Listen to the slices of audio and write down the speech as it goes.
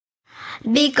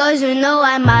Because you know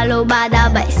I'm all about the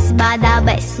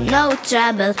best, no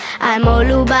trouble. I'm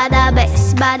all about the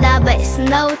best,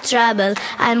 no trouble.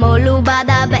 I'm all about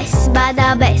the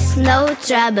best, no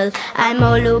trouble. I'm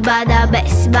all about the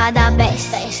best.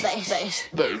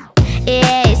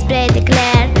 Yeah, it's pretty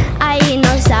clear, I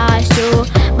know it's true,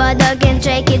 but I can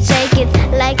shake it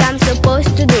like I'm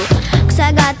supposed to do. Cause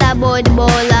I got a boy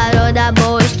baller or the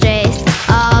boys dressed,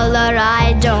 all the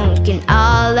right junk in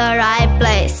all the right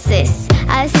places.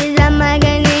 I see them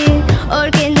magazine or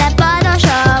in the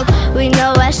Photoshop. We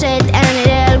know I shit and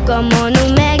real, come on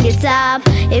who make it up.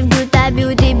 If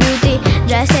beauty,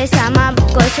 just say some up,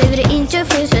 cause every inch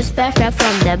of you is perfect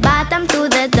from the bottom to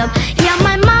the top. Yeah,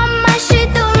 my mama, she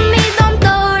told me don't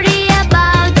worry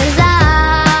about his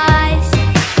eyes.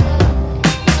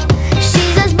 She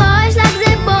just boys like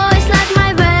the boys like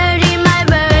my very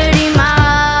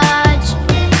much.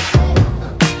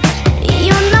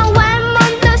 You know I'm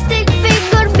on the stick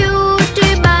figure beauty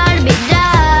Barbie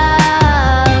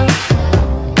doll.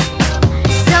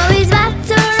 So it's bad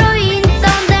to ruin,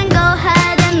 then go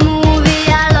ahead and move it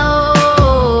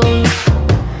along.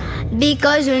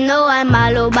 Because you know I'm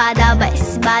all about the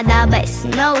best,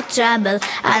 no trouble.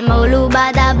 I'm all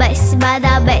about the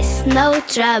best, no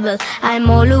trouble. I'm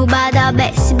all about the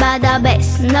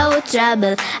best, no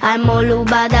trouble. I'm all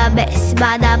about the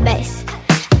best.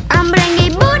 I'm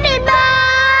bringing booty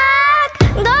back.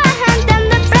 Go ahead and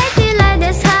the pretty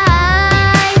ladies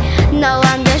high. No,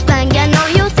 I'm just playing, I know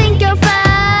you think you're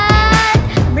fat.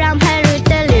 Brown hair will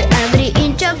tell you every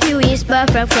inch of you is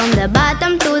perfect from the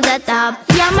bottom to the top.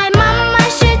 Yeah, my mama,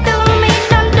 she told me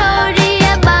don't worry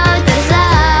about the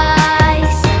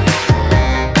size.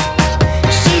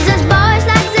 She's just boys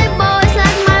like the boys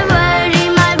like my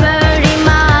very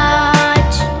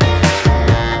much.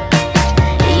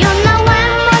 You know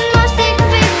I'm on no stick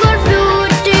figure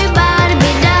beauty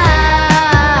Barbie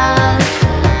doll.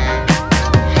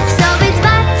 So it's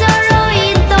bad to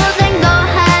ruin, then go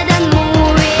ahead and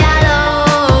move it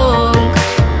along.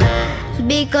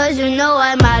 Because you know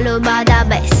I'm all about the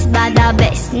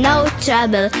best, no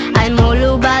trouble. I'm all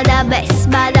about the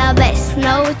best,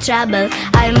 no trouble.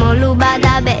 I'm all about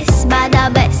the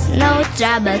best, no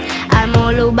trouble. I'm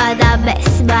all about the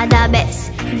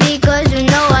best. Because you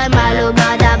know I'm all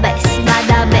about the best,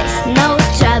 no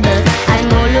trouble.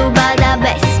 I'm all about the